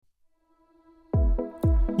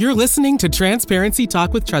You're listening to Transparency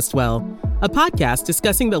Talk with Trustwell, a podcast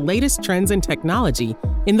discussing the latest trends in technology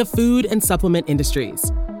in the food and supplement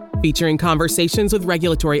industries, featuring conversations with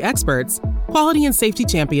regulatory experts, quality and safety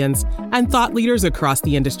champions, and thought leaders across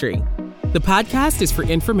the industry. The podcast is for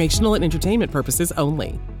informational and entertainment purposes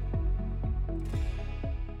only.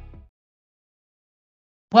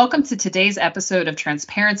 Welcome to today's episode of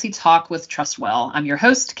Transparency Talk with Trustwell. I'm your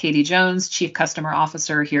host, Katie Jones, Chief Customer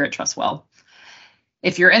Officer here at Trustwell.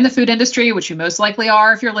 If you're in the food industry, which you most likely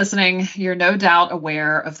are if you're listening, you're no doubt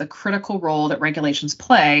aware of the critical role that regulations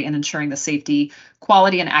play in ensuring the safety,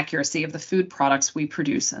 quality, and accuracy of the food products we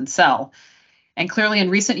produce and sell. And clearly, in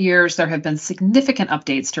recent years, there have been significant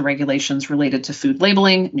updates to regulations related to food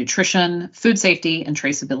labeling, nutrition, food safety, and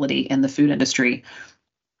traceability in the food industry.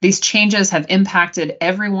 These changes have impacted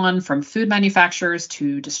everyone from food manufacturers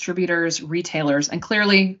to distributors, retailers, and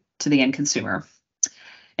clearly to the end consumer.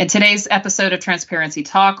 In today's episode of Transparency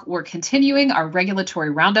Talk, we're continuing our regulatory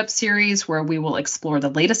Roundup series where we will explore the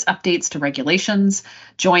latest updates to regulations,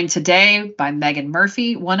 joined today by Megan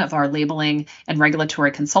Murphy, one of our labeling and regulatory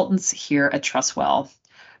consultants here at Trustwell.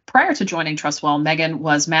 Prior to joining Trustwell, Megan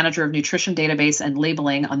was manager of nutrition database and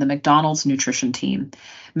labeling on the McDonald's nutrition team.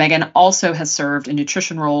 Megan also has served in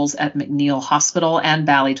nutrition roles at McNeil Hospital and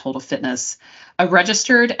Bally Total Fitness. A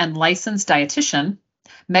registered and licensed dietitian,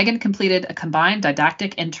 Megan completed a combined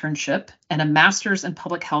didactic internship and a master's in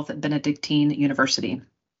public health at Benedictine University.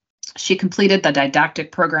 She completed the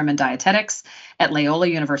didactic program in dietetics at Loyola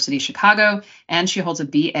University Chicago, and she holds a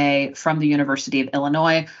BA from the University of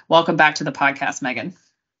Illinois. Welcome back to the podcast, Megan.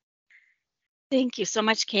 Thank you so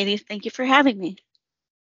much, Katie. Thank you for having me.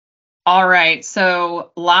 All right,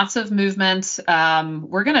 so lots of movement.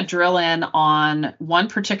 We're going to drill in on one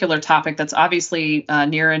particular topic that's obviously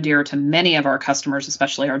near and dear to many of our customers,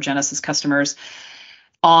 especially our Genesis customers,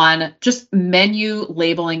 on just menu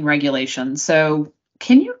labeling regulations. So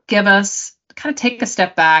can you give us, kind of take a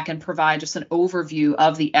step back and provide just an overview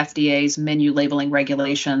of the FDA's menu labeling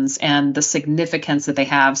regulations and the significance that they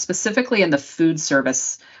have specifically in the food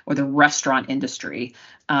service or the restaurant industry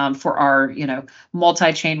for our,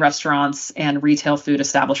 multi-chain restaurants and retail food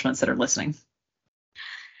establishments that are listening?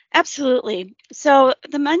 Absolutely. So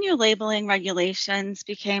the menu labeling regulations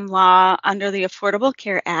became law under the Affordable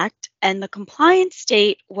Care Act, and the compliance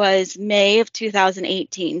date was May of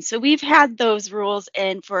 2018. So we've had those rules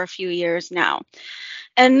in for a few years now.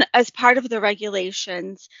 And as part of the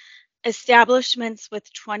regulations, establishments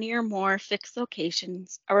with 20 or more fixed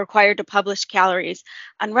locations are required to publish calories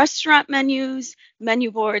on restaurant menus, menu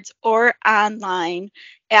boards, or online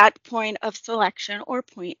at point of selection or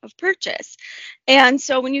point of purchase. And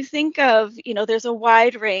so when you think of, there's a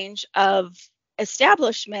wide range of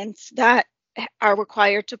establishments that are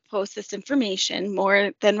required to post this information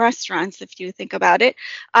more than restaurants, if you think about it.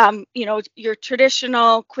 Your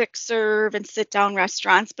traditional quick serve and sit down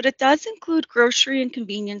restaurants, but it does include grocery and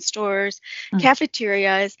convenience stores,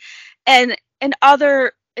 cafeterias, and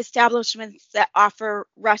other establishments that offer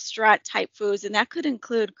restaurant type foods, and that could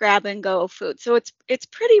include grab and go food. So it's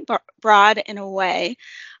pretty broad in a way.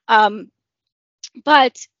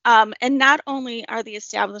 And not only are the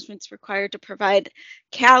establishments required to provide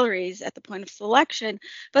calories at the point of selection,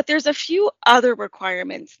 but there's a few other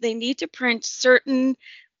requirements. They need to print certain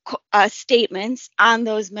statements on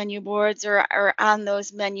those menu boards or on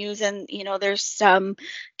those menus. And, there's some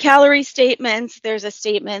calorie statements. There's a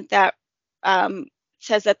statement that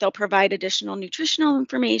says that they'll provide additional nutritional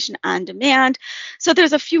information on demand. So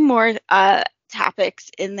there's a few more topics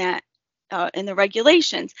in that. In the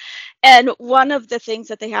regulations. And one of the things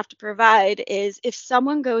that they have to provide is if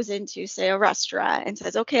someone goes into, say, a restaurant and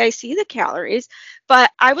says, okay, I see the calories, but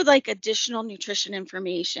I would like additional nutrition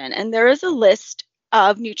information. And there is a list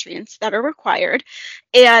of nutrients that are required.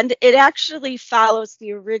 And it actually follows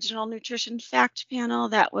the original nutrition fact panel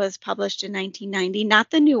that was published in 1990, not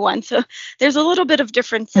the new one. So there's a little bit of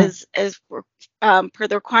differences as per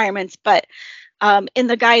the requirements, but in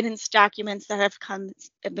the guidance documents that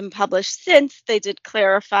have been published since, they did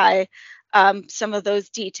clarify some of those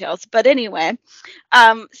details. But anyway,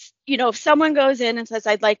 if someone goes in and says,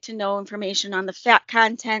 I'd like to know information on the fat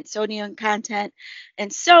content, sodium content,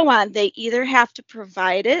 and so on, they either have to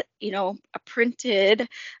provide it, a printed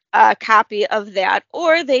copy of that,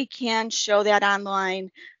 or they can show that online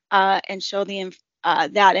and show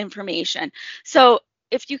that information. So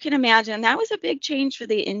if you can imagine, that was a big change for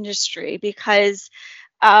the industry because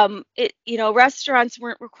restaurants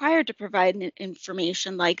weren't required to provide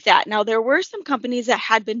information like that. Now, there were some companies that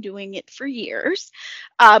had been doing it for years,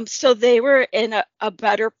 so they were in a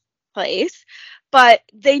better place. but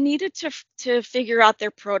they needed to figure out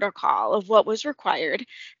their protocol of what was required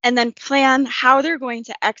and then plan how they're going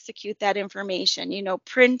to execute that information.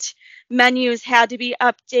 Print menus had to be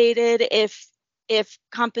updated. If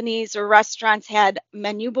companies or restaurants had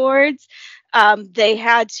menu boards, they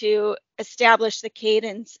had to establish the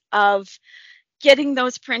cadence of getting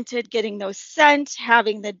those printed, getting those sent,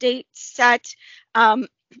 having the date set. And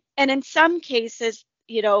in some cases,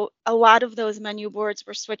 a lot of those menu boards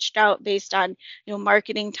were switched out based on,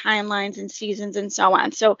 marketing timelines and seasons and so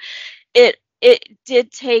on. So it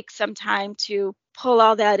did take some time to pull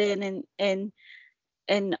all that in and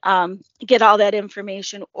get all that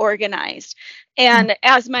information organized. And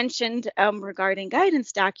as mentioned, regarding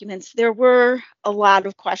guidance documents, there were a lot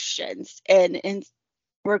of questions and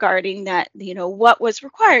regarding that, what was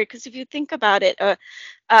required. Because if you think about it,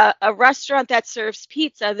 a restaurant that serves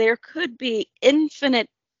pizza, there could be infinite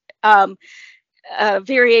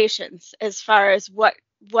variations as far as what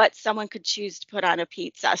someone could choose to put on a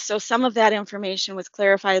pizza. So some of that information was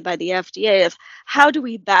clarified by the FDA of how do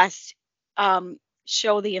we best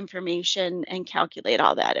show the information and calculate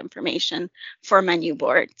all that information for menu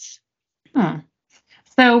boards.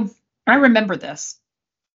 So I remember this.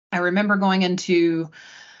 I remember going into,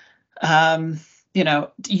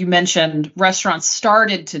 you mentioned restaurants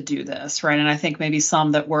started to do this, right? And I think maybe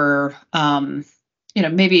some that were,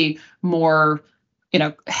 maybe more,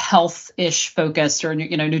 health-ish focused or,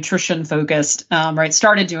 nutrition focused, right?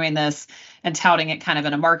 Started doing this and touting it kind of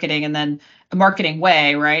in a marketing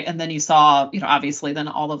way, right? And then you saw, obviously then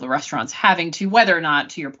all of the restaurants having to, whether or not,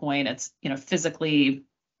 to your point, it's, physically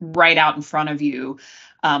right out in front of you,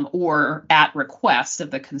 or at request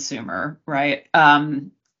of the consumer, right?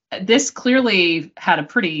 This clearly had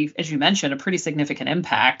as you mentioned, a pretty significant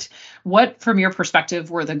impact. What, from your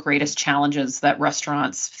perspective, were the greatest challenges that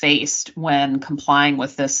restaurants faced when complying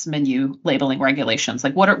with this menu labeling regulations?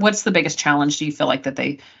 Like, what's the biggest challenge do you feel like that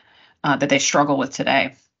they struggle with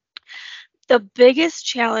today? The biggest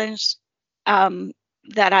challenge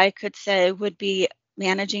that I could say would be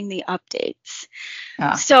managing the updates.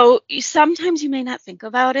 So sometimes you may not think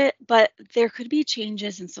about it, but there could be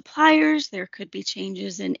changes in suppliers. There could be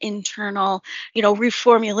changes in internal,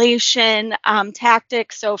 reformulation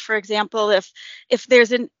tactics. So, for example, if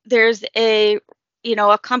there's a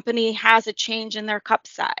company has a change in their cup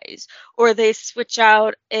size, or they switch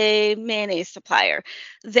out a mayonnaise supplier,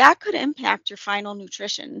 that could impact your final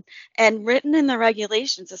nutrition. And written in the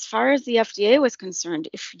regulations, as far as the FDA was concerned,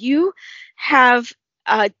 if you have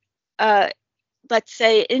let's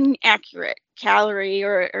say inaccurate calorie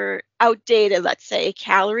or outdated, let's say,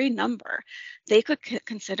 calorie number, they could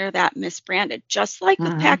consider that misbranded, just like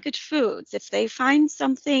with packaged foods. If they find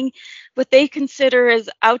something what they consider as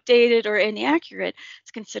outdated or inaccurate,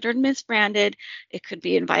 it's considered misbranded. It could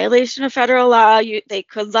be in violation of federal law. They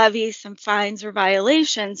could levy some fines or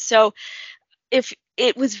violations. So if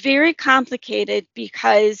it was very complicated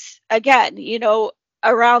because, again,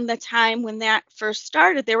 around the time when that first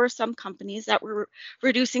started, there were some companies that were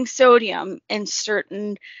reducing sodium in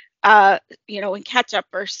certain, in ketchup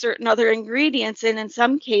or certain other ingredients. And in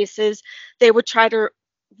some cases, they would try to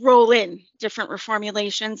roll in different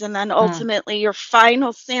reformulations. And then ultimately, your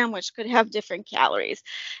final sandwich could have different calories.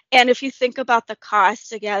 And if you think about the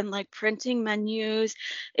cost, again, like printing menus,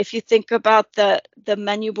 if you think about the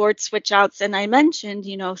menu board switch outs, and I mentioned,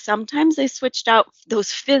 sometimes they switched out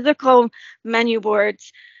those physical menu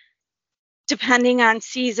boards depending on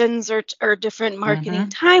seasons or different marketing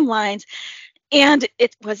timelines. And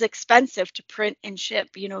it was expensive to print and ship,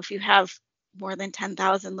 if you have more than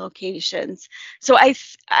 10,000 locations. So I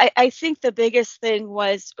think the biggest thing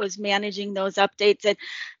was managing those updates.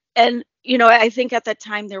 And I think at that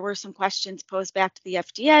time there were some questions posed back to the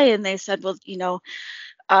FDA, and they said, well,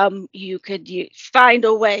 you could find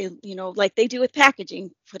a way, like they do with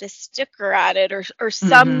packaging, put a sticker on it or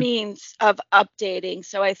some means of updating.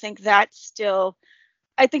 So I think that's still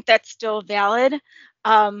valid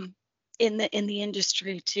in the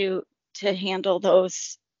industry to handle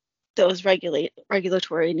those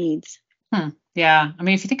regulatory needs. Yeah. I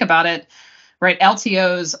mean, if you think about it, right,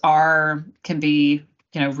 LTOs can be,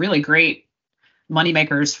 really great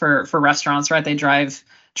moneymakers for restaurants, right? They drive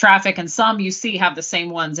traffic, and some you see have the same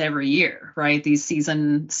ones every year, right? These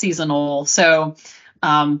seasonal. So,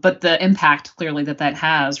 but the impact clearly that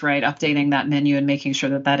has, right? Updating that menu and making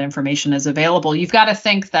sure that information is available. You've got to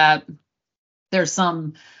think that there's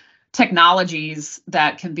some technologies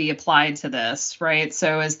that can be applied to this, right?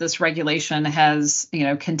 So as this regulation has,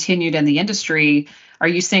 continued in the industry, are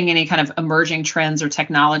you seeing any kind of emerging trends or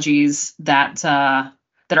technologies that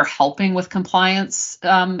are helping with compliance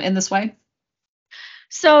in this way?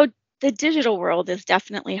 So the digital world is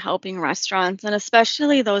definitely helping restaurants, and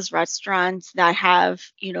especially those restaurants that have,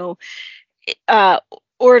 uh,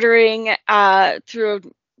 ordering through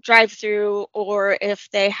drive-through, or if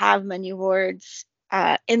they have menu boards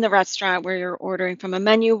in the restaurant where you're ordering from a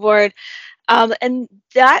menu board. And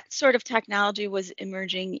that sort of technology was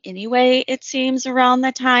emerging anyway, it seems, around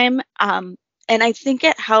the time. And I think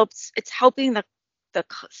it's helping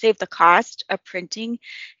save the cost of printing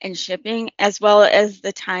and shipping, as well as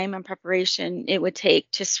the time and preparation it would take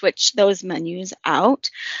to switch those menus out.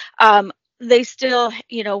 They still,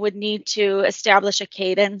 would need to establish a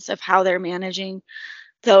cadence of how they're managing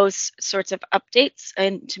those sorts of updates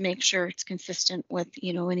and to make sure it's consistent with,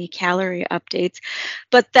 any calorie updates.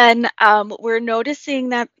 But then we're noticing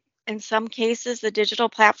that in some cases, the digital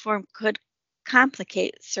platform could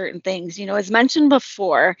complicate certain things. As mentioned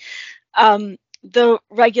before, the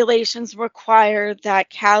regulations require that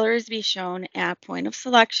calories be shown at point of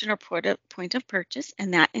selection or point of purchase,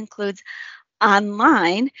 and that includes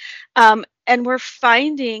online. And we're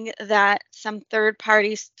finding that some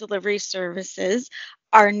third-party delivery services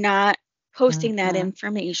are not posting that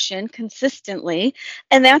information consistently.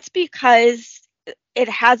 And that's because it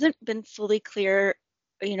hasn't been fully clear,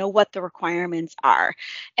 what the requirements are.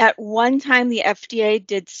 At one time, the FDA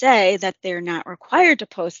did say that they're not required to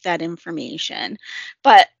post that information.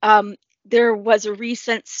 But there was a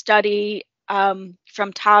recent study from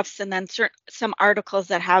Tufts, and then some articles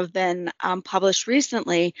that have been published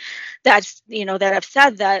recently that have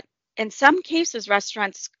said that in some cases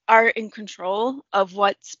restaurants are in control of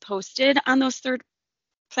what's posted on those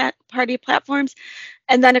third-party platforms,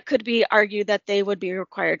 and then it could be argued that they would be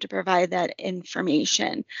required to provide that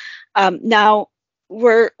information. Now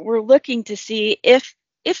we're looking to see if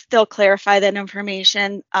they'll clarify that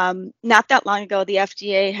information. Not that long ago, the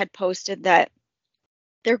FDA had posted that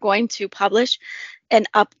they're going to publish an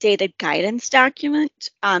updated guidance document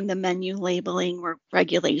on the menu labeling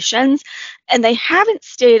regulations, and they haven't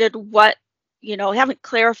stated haven't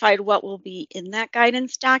clarified what will be in that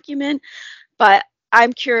guidance document, but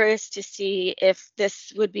I'm curious to see if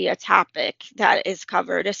this would be a topic that is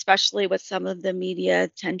covered, especially with some of the media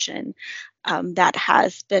attention that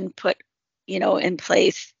has been put, in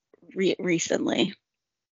place recently.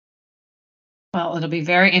 Well, it'll be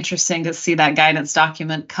very interesting to see that guidance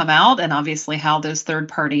document come out, and obviously how those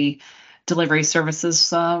third-party delivery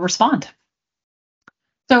services respond.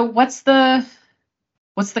 So what's the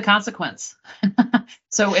consequence?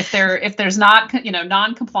 So if there's not,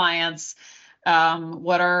 non-compliance,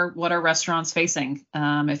 what are restaurants facing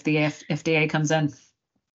if the FDA comes in?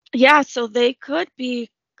 Yeah, so they could be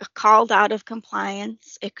called out of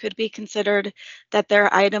compliance. It could be considered that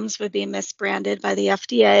their items would be misbranded by the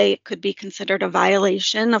FDA. It could be considered a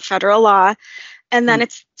violation of federal law. And then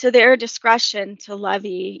it's to their discretion to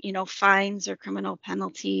levy, fines or criminal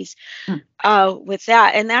penalties with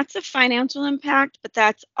that. And that's a financial impact, but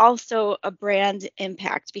that's also a brand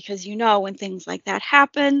impact, because, when things like that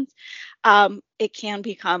happen, it can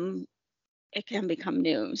become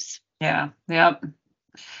news. Yeah. Yep.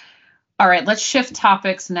 All right, let's shift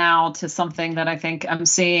topics now to something that I think I'm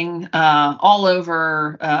seeing all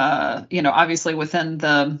over, obviously within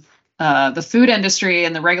the food industry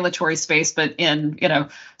and the regulatory space, but in,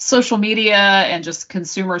 social media and just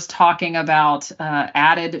consumers talking about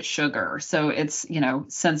added sugar. So it's,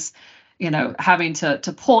 since, having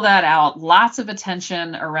to pull that out, lots of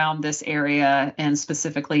attention around this area, and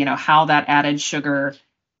specifically, how that added sugar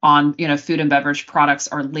on, food and beverage products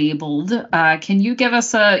are labeled. Can you give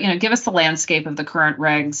us the landscape of the current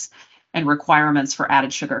regs and requirements for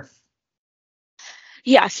added sugar?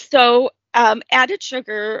 Yes. So added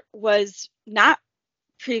sugar was not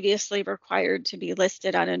previously required to be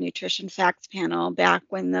listed on a nutrition facts panel back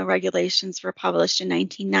when the regulations were published in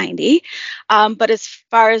 1990. But as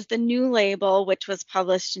far as the new label, which was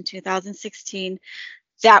published in 2016,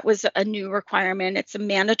 that was a new requirement. It's a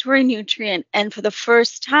mandatory nutrient. And for the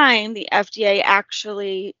first time, the FDA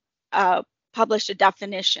actually published a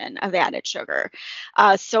definition of added sugar.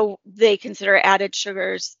 So they consider added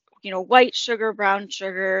sugars, white sugar, brown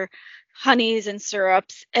sugar, honeys and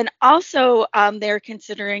syrups. And also they're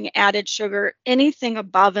considering added sugar anything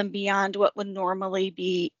above and beyond what would normally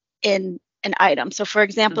be in an item. So for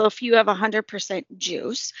example, if you have 100%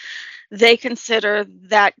 juice, they consider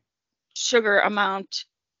that sugar amount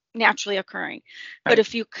naturally occurring. Right. But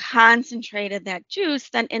if you concentrated that juice,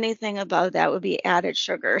 then anything above that would be added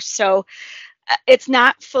sugar. So it's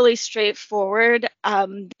not fully straightforward.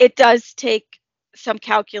 It does take some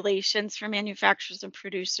calculations for manufacturers and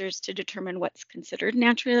producers to determine what's considered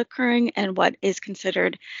naturally occurring and what is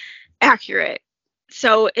considered accurate.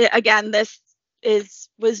 So again, this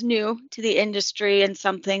was new to the industry and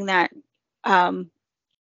something that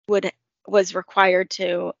was required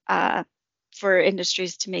to for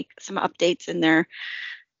industries to make some updates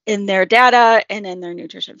in their data and in their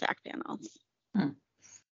nutrition fact panels.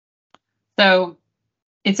 So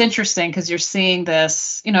it's interesting because you're seeing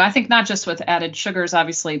this, I think not just with added sugars,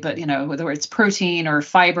 obviously, but, whether it's protein or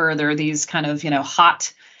fiber, there are these kind of,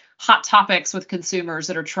 hot topics with consumers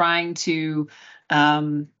that are trying to,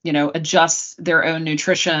 adjust their own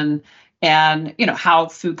nutrition, and, how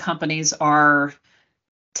food companies are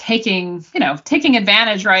taking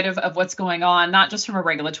advantage, right, of what's going on, not just from a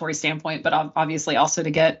regulatory standpoint, but obviously also to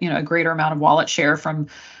get, a greater amount of wallet share from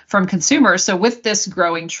consumers. So with this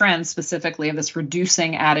growing trend, specifically of this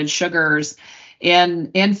reducing added sugars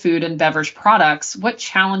in food and beverage products, what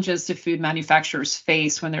challenges do food manufacturers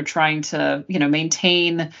face when they're trying to,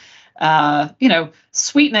 maintain,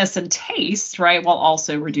 sweetness and taste, right, while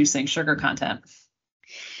also reducing sugar content?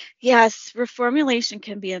 Yes, reformulation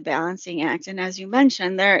can be a balancing act. And as you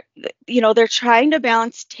mentioned, they're trying to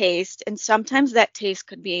balance taste, and sometimes that taste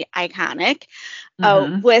could be iconic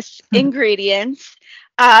with ingredients,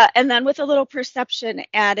 and then with a little perception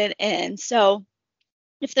added in. So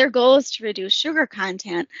if their goal is to reduce sugar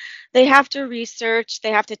content, they have to research,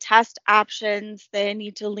 they have to test options, they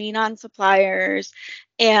need to lean on suppliers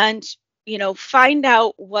and, find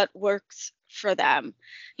out what works for them.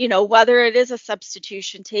 Whether it is a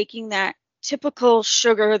substitution, taking that typical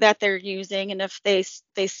sugar that they're using, and if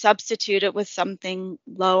they substitute it with something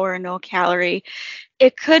low or no calorie,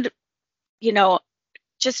 it could,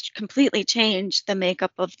 just completely change the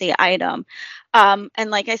makeup of the item.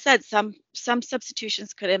 And like I said, some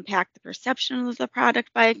substitutions could impact the perception of the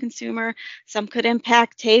product by a consumer. Some could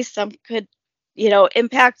impact taste. Some could,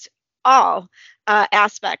 impact all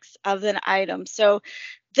aspects of an item. So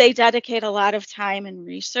they dedicate a lot of time and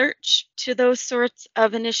research to those sorts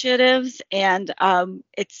of initiatives. And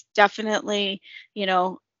it's definitely,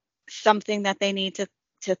 something that they need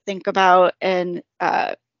to think about and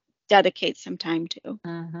dedicate some time to.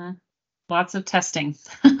 Lots of testing.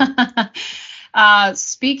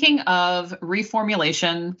 Speaking of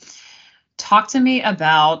reformulation, talk to me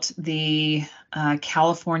about the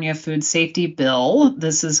California Food Safety Bill.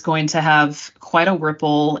 This is going to have quite a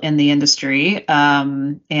ripple in the industry,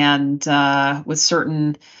 and with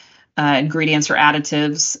certain ingredients or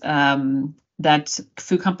additives that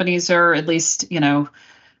food companies are at least,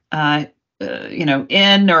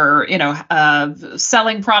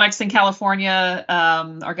 selling products in California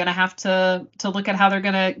are going to have to look at how they're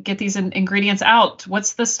going to get these ingredients out.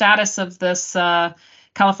 What's the status of this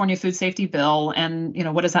California Food Safety Bill, and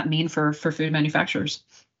what does that mean for food manufacturers?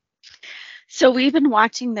 So we've been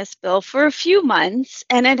watching this bill for a few months,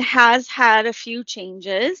 and it has had a few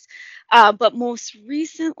changes. But most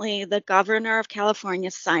recently, the governor of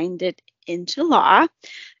California signed it into law,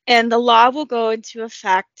 and the law will go into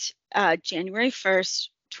effect January 1st,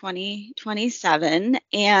 2027,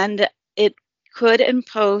 and it could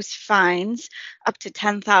impose fines up to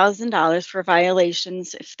 $10,000 for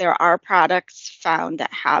violations if there are products found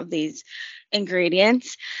that have these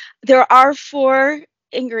ingredients. There are 4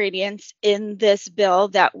 ingredients in this bill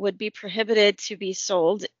that would be prohibited to be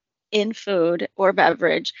sold in food or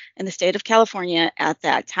beverage in the state of California at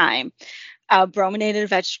that time. Brominated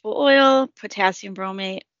vegetable oil, potassium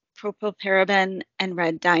bromate, propylparaben, and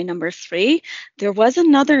red dye number 3. There was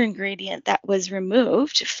another ingredient that was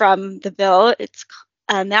removed from the bill.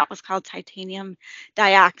 That was called titanium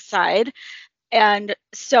dioxide. And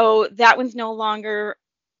so that one's no longer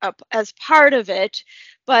up as part of it.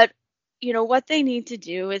 But, what they need to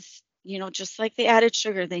do is, just like the added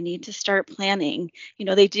sugar, they need to start planning.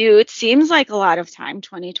 It seems like a lot of time,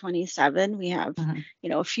 2027. We have,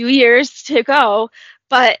 a few years to go,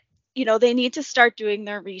 but they need to start doing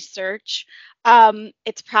their research.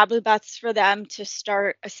 It's probably best for them to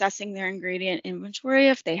start assessing their ingredient inventory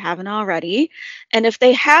if they haven't already. And if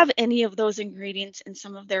they have any of those ingredients in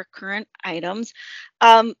some of their current items,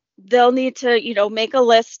 they'll need to, make a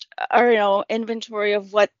list or, inventory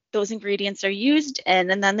of what those ingredients are used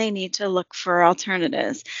in, and then they need to look for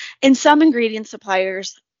alternatives. And some ingredient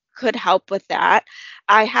suppliers could help with that.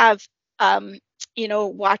 I have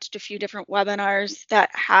watched a few different webinars that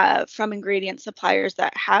have from ingredient suppliers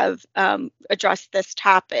that have addressed this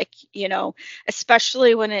topic,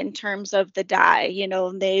 especially when in terms of the dye,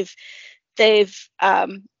 they've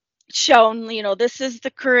shown, this is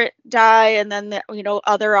the current dye, and then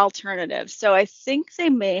other alternatives. So I think they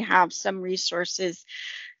may have some resources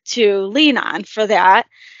to lean on for that.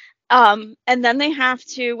 And then they have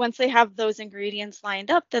to, once they have those ingredients lined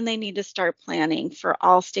up, then they need to start planning for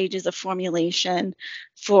all stages of formulation,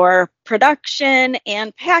 for production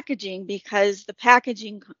and packaging, because the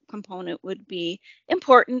packaging component would be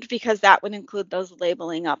important, because that would include those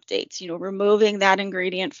labeling updates, removing that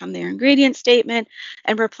ingredient from their ingredient statement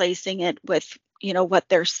and replacing it with, what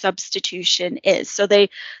their substitution is. So they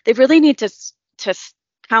really need to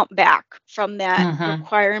count back from that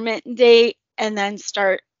requirement date and then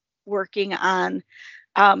start working on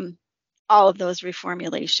all of those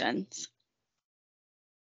reformulations.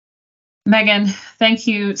 Megan, thank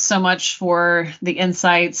you so much for the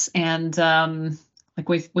insights. And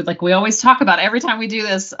like we always talk about every time we do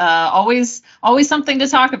this, always something to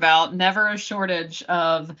talk about, never a shortage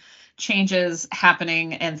of changes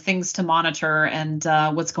happening and things to monitor, and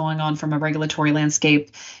what's going on from a regulatory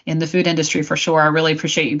landscape in the food industry for sure. I really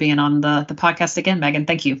appreciate you being on the podcast again, Megan.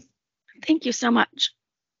 Thank you. Thank you so much.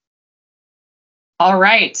 All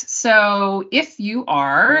right. So if you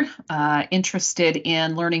are interested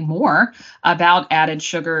in learning more about added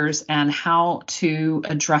sugars and how to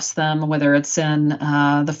address them, whether it's in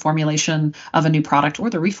the formulation of a new product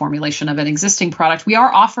or the reformulation of an existing product, we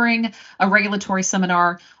are offering a regulatory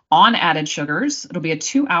seminar on added sugars. It'll be a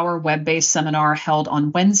 2-hour web-based seminar held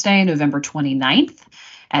on Wednesday, November 29th.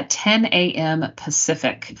 At 10 a.m.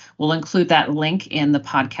 Pacific. We'll include that link in the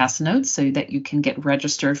podcast notes so that you can get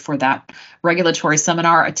registered for that regulatory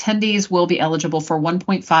seminar. Attendees will be eligible for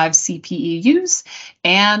 1.5 CPEUs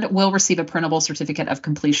and will receive a printable certificate of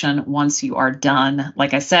completion once you are done.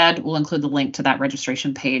 Like I said, we'll include the link to that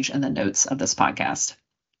registration page in the notes of this podcast.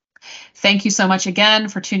 Thank you so much again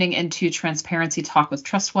for tuning into Transparency Talk with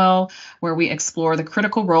Trustwell, where we explore the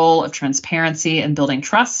critical role of transparency in building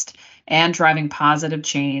trust and driving positive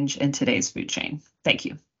change in today's food chain. Thank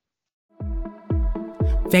you.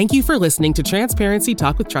 Thank you for listening to Transparency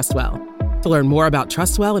Talk with Trustwell. To learn more about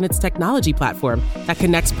Trustwell and its technology platform that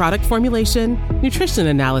connects product formulation, nutrition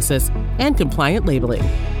analysis, and compliant labeling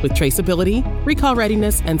with traceability, recall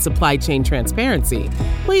readiness, and supply chain transparency,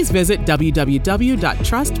 please visit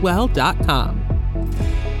www.trustwell.com.